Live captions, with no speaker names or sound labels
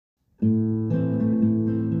I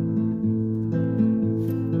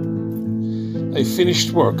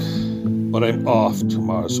finished work, but I'm off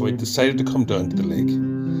tomorrow, so I decided to come down to the lake.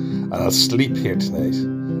 And I'll sleep here tonight,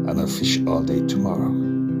 and I'll fish all day tomorrow.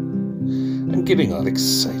 I'm getting all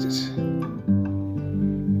excited.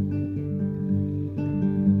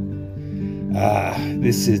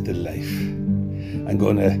 This is the life. I'm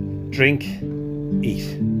gonna drink,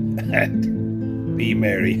 eat, and be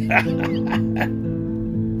merry.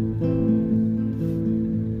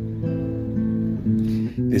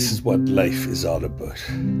 This is what life is all about,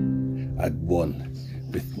 at one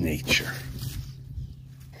with nature.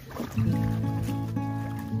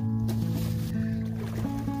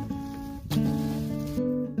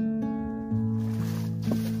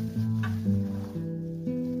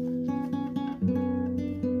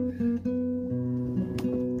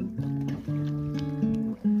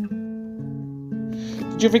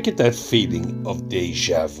 Did you ever get that feeling of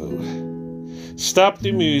deja vu? Stop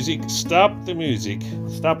the music, stop the music,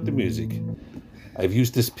 stop the music. I've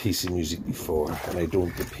used this piece of music before and I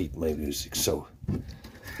don't repeat my music, so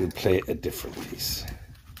we'll play a different piece.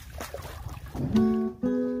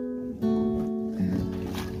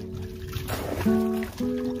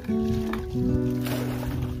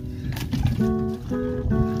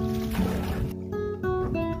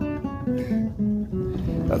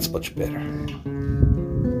 That's much better.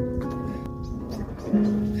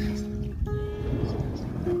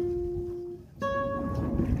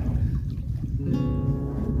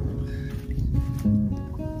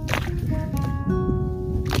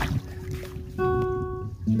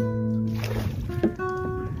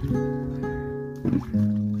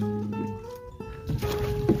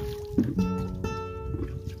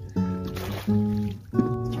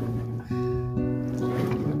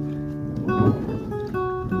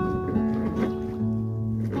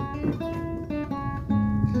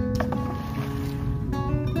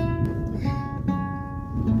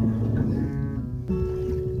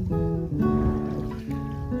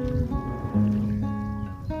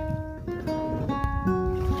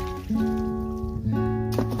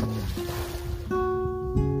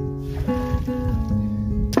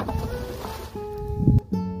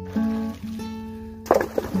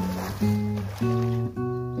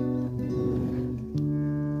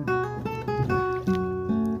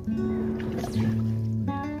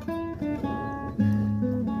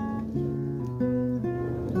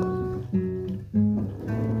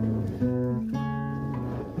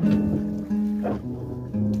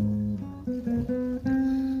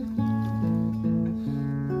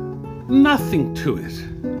 Nothing to it.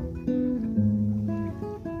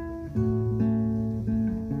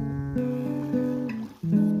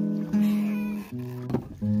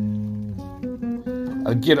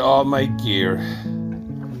 I'll get all my gear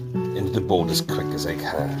into the boat as quick as I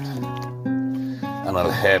can, and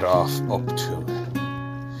I'll head off up to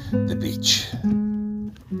the beach.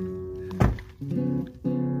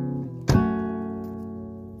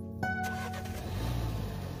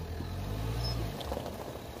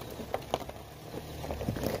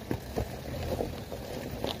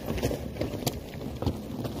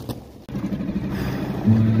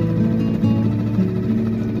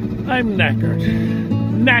 I'm knackered.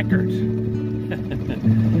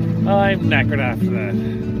 I'm knackered after that.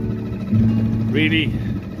 Really?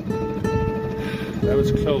 That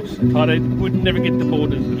was close. I thought I would never get the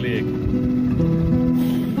boat into the lake.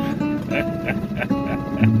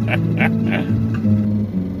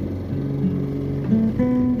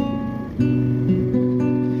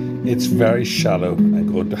 It's very shallow.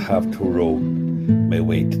 I'm going to have to row my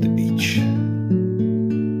way to the beach.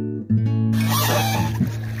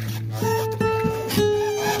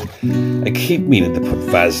 I keep meaning to put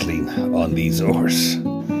Vaseline on these oars.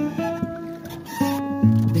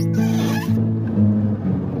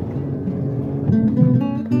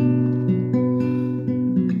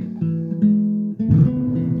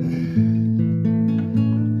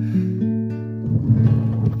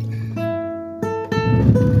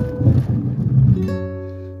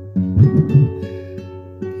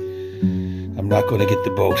 I'm not going to get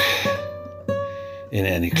the boat in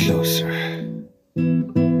any closer.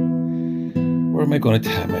 Where am I going to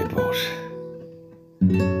tie my boat?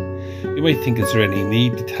 You might think, is there any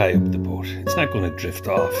need to tie up the boat? It's not going to drift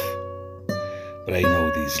off. But I know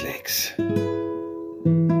these lakes.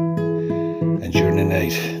 And during the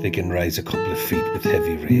night, they can rise a couple of feet with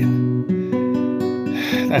heavy rain.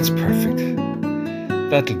 That's perfect.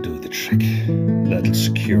 That'll do the trick. That'll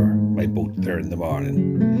secure my boat there in the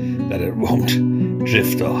morning, that it won't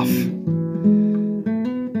drift off.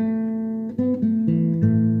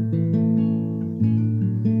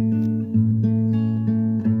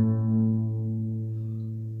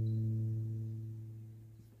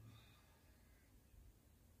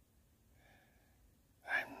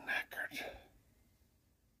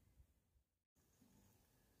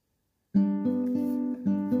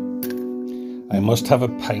 I must have a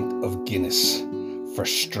pint of Guinness for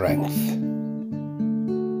strength.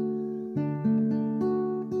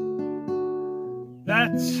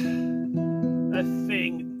 That's a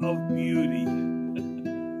thing of beauty.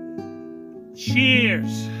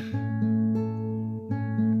 Cheers.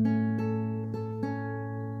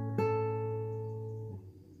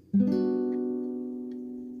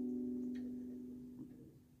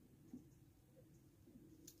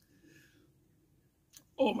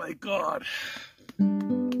 Oh my God.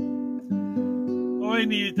 Oh, I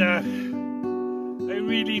needed that. I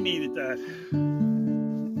really needed that.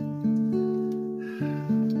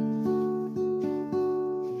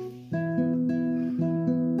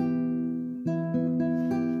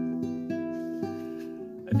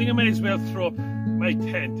 I think I might as well throw up my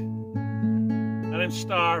tent. And I'm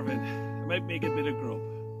starving. I might make a bit of grub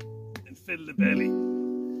and fill the belly.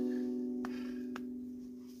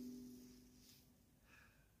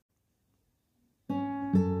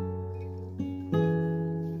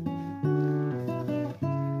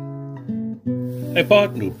 I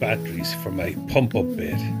bought new batteries for my pump-up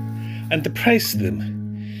bed, and the price of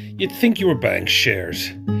them, you'd think you were buying shares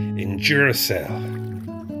in Duracell.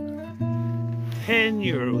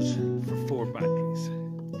 €10 for 4 batteries.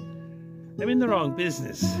 I'm in the wrong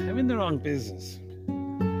business. I'm in the wrong business.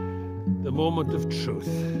 The moment of truth.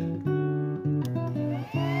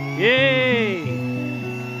 Yay!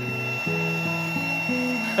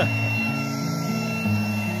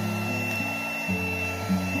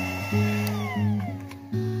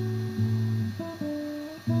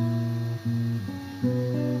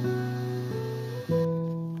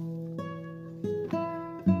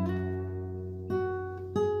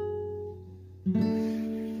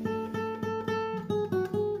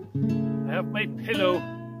 My pillow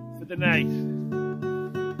for the night.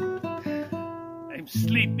 I'm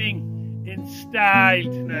sleeping in style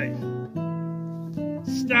tonight.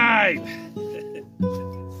 Style.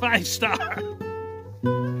 5 star.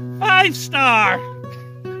 5 star.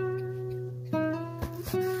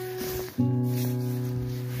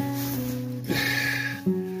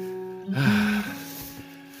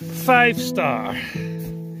 Five star.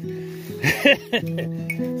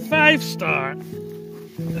 5 star.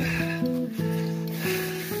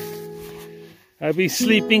 I'll be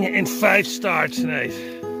sleeping in 5 star tonight.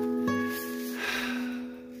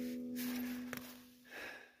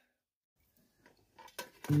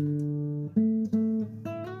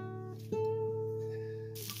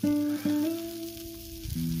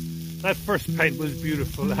 That first pint was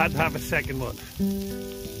beautiful. I had to have a second one.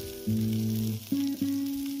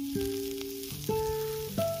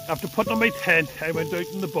 After putting on my tent, I went out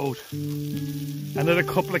in the boat and had a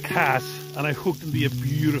couple of casts, and I hooked into a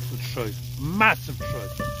beautiful trout, massive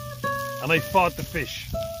trout, and I fought the fish,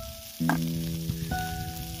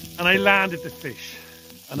 and I landed the fish,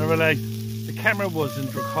 and I realised the camera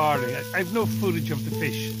wasn't recording. I've no footage of the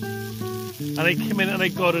fish, and I came in and I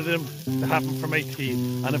gutted him to have him for my tea,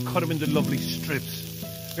 and I've cut him into lovely strips.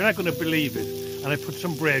 You're not going to believe it. And I put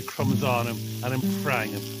some breadcrumbs on him and I'm frying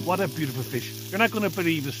him. What a beautiful fish. You're not going to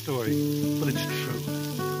believe the story, but it's true.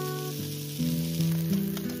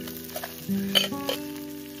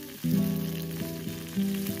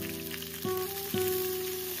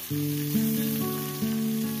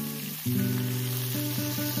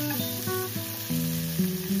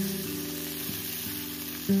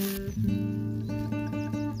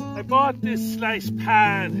 I bought this sliced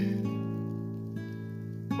pan.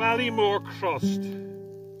 Ballymore crust.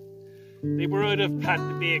 They were out of Pat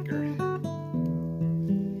the Baker.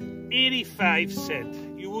 85 cents.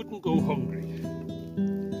 You wouldn't go hungry.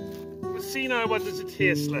 But see now, what does it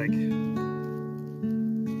taste like?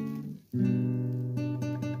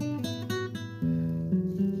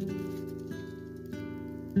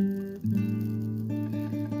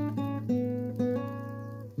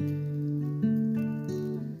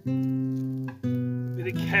 Bit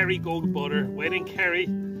of Kerrygold butter. When in Kerry,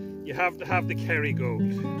 you have to have the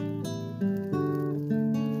Kerrygold.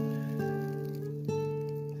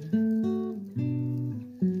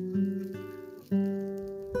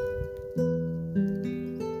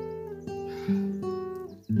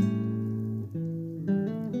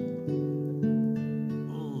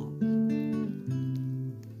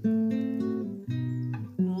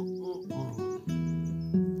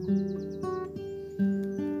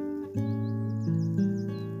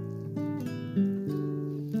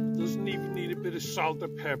 Salt or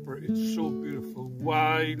pepper, it's so beautiful.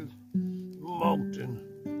 Wild mountain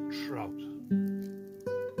trout.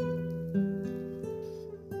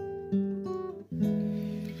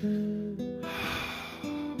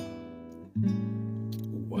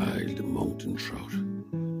 Wild mountain trout.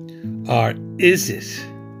 Or is it?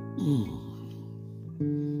 Mm.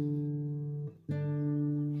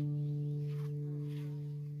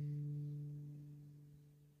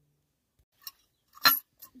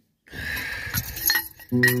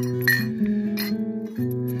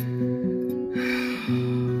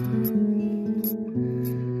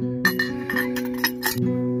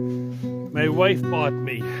 My wife bought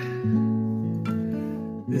me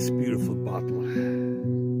this beautiful bottle.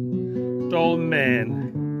 Dolmen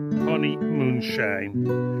Honey Moonshine,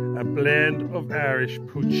 a blend of Irish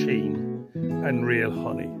poachine and real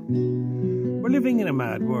honey. We're living in a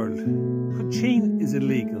mad world. Poachine is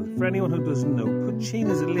illegal. For anyone who doesn't know, poachine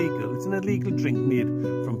is illegal. It's an illegal drink made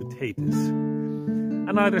from potatoes.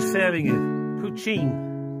 And now they're selling it. Poachine.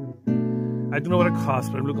 I don't know what it costs,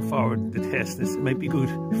 but I'm looking forward to test this. It might be good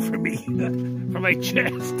for me, for my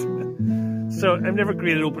chest. So I'm never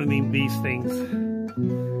great at opening these things.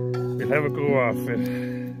 We'll have a go off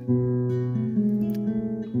it.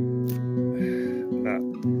 No.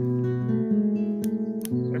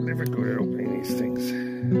 I'm never good at opening these things.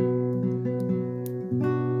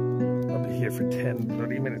 I'll be here for 10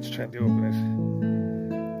 bloody minutes trying to open it.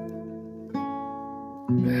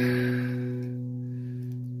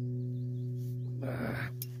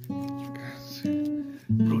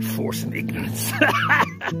 Brute force and ignorance.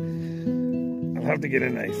 I'll have to get a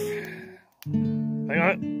knife. Hang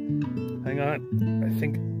on. Hang on. I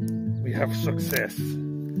think we have success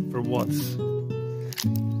for once.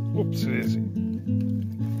 Whoops, it is.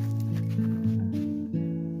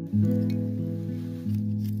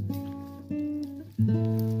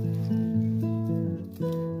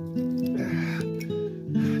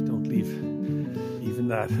 Don't leave even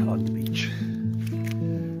that on the beach.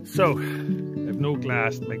 So, no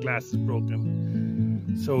glass, my glass is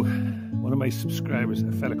broken. So one of my subscribers,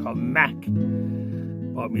 a fella called Mac,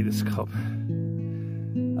 bought me this cup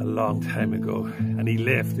a long time ago, and he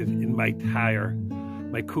left it in my tire,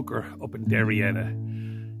 my cooker up in Derriana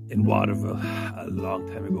in Waterville a long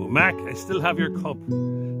time ago. Mac, I still have your cup.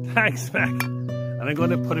 Thanks, Mac. And I'm going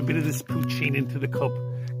to put a bit of this poachine into the cup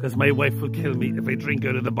because my wife will kill me if I drink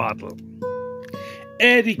out of the bottle.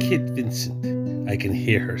 Eddie Kit Vincent, I can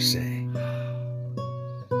hear her say.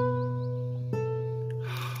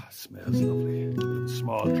 Smells lovely. A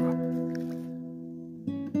small drop.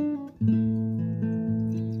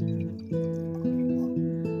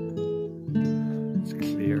 It's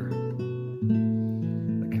clear. A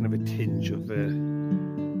kind of a tinge of a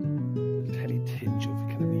tiny tinge of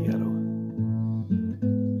kind of a yellow.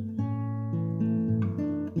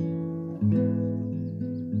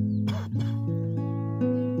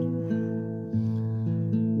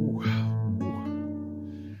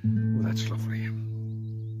 Oh, that's lovely.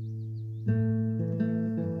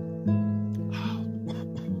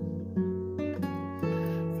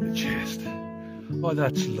 Chest. Oh,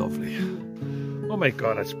 that's lovely. Oh my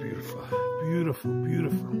God, that's beautiful. Beautiful,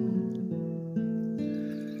 beautiful.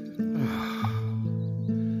 Oh,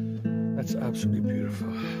 that's absolutely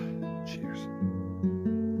beautiful. Cheers.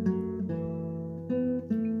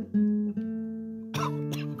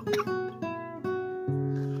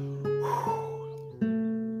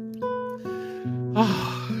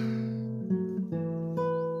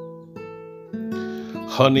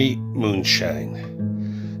 Honey Moonshine.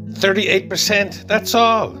 38%, that's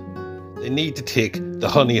all. They need to take the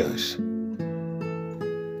honey out.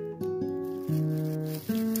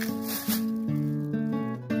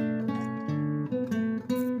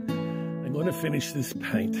 I'm going to finish this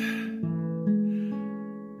pint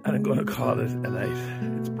and I'm going to call it a night.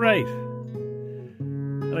 It's bright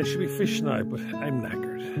and I should be fishing now, but I'm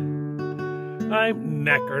knackered. I'm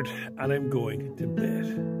knackered and I'm going to bed.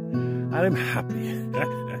 And I'm happy.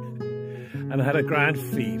 And I had a grand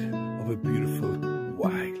feed of a beautiful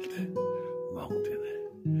wild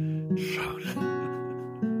mountain trout.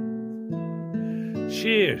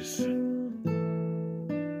 Cheers.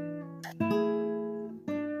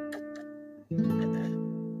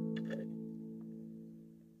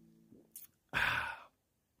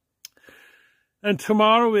 And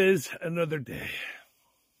tomorrow is another day.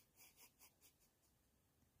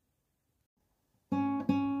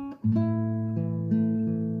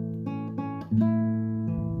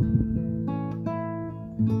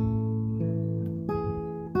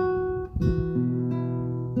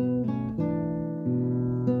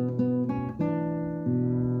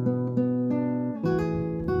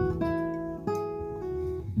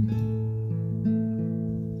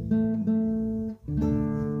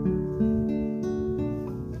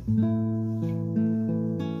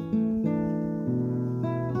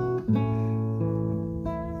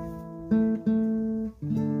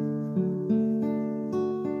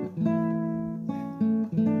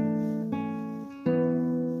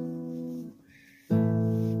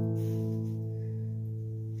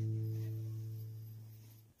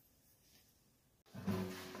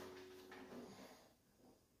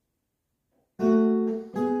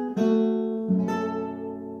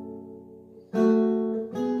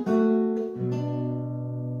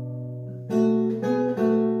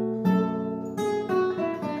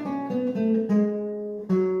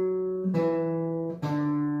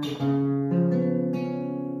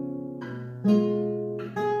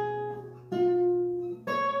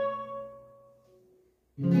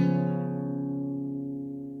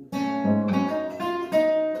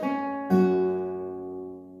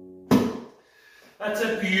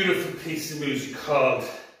 beautiful piece of music called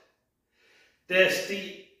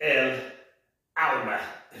Desti El Alma,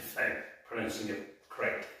 if I'm pronouncing it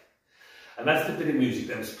correctly. And that's the bit of music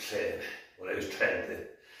that was played when I was trying to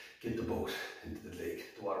get the boat into the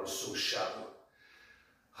lake. The water was so shallow.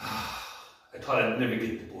 I thought I'd never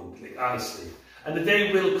get the boat into the lake, honestly. And the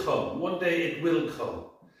day will come, one day it will come,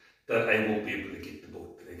 that I won't be able to get the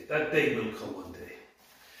boat to the lake. That day will come one day.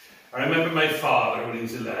 I remember my father, when he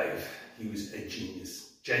was alive, he was a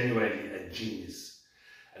genius, genuinely a genius.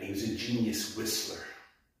 And he was a genius whistler.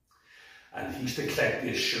 And he used to collect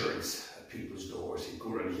the assurance at people's doors. He'd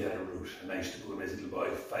go around, he had a route, and I used to go when I was a little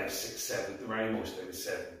boy, 5, 6, 7, the very most I was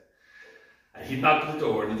 7. And he'd knock on the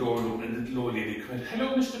door would open, and the little old lady would come in,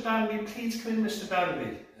 "Hello, Mr. Danby, please come in, Mr.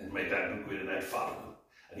 Danby." And my dad would go in and I'd follow him.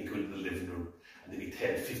 And he'd go into the living room, and there'd be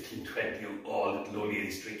 10, 15, 20 of all little old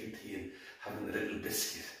ladies drinking tea and having a little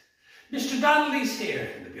biscuit. "Mr. Donnelly's here,"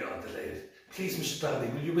 and they'd be all delighted. "Please, Mr. Donnelly,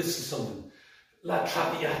 will you whistle something? La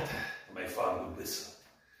Traviata." And my father would whistle.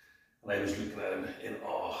 And I was looking at him in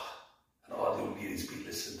awe. And all the old ladies would be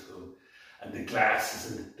listening to him. And the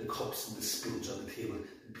glasses and the cups and the spoons on the table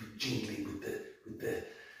would be jingling with the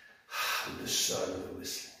sound of the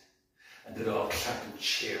whistling. And they'd all clap and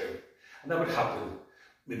cheer him. And that would happen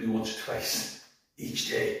maybe once or twice each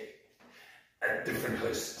day at different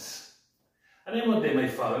houses. And then one day my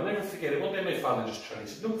father, I'll never forget it, one day my father just turned and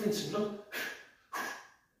said, "Look, Vincent, look.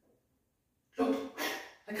 Look,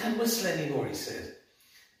 I can't whistle anymore," he said.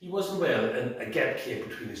 He wasn't well, and a gap came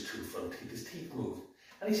between his two front teeth. His teeth moved.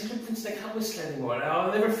 And he said, "Look, Vincent, I can't whistle anymore." And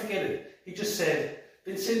I'll never forget it. He just said,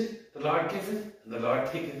 "Vincent, the Lord giveth and the Lord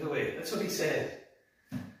taketh away." That's what he said.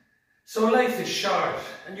 So life is short,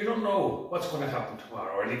 and you don't know what's going to happen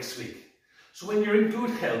tomorrow or next week. So when you're in good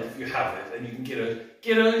health, if you have it, and you can get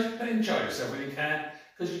out and enjoy yourself when you can,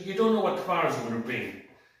 because you don't know what tomorrow's going to bring.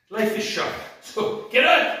 Life is short, so get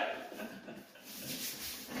out!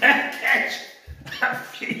 Catch a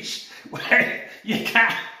fish where you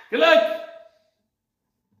can. Good luck!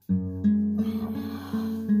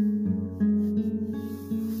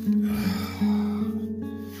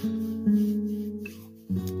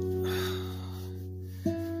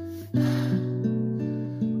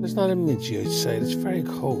 It's not a midge outside, it's very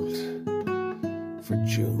cold for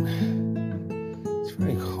June. It's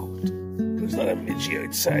very cold. There's not a midge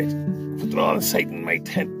outside. But they're all inside in my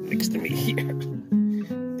tent next to me here.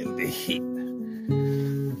 In the heat.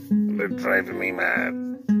 And they're driving me mad.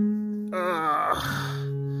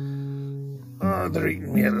 Oh, they're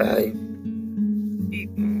eating me alive.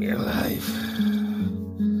 Eating me alive.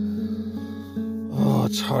 Oh,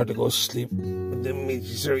 it's hard to go to sleep when the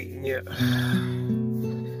midges are eating you.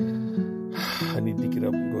 I need to get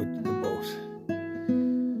up and go to the boat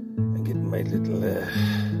and get my little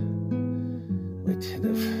my tin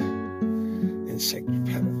of insect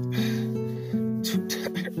repellent. Too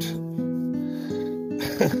tired.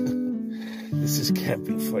 This is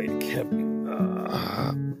camping fight, camping.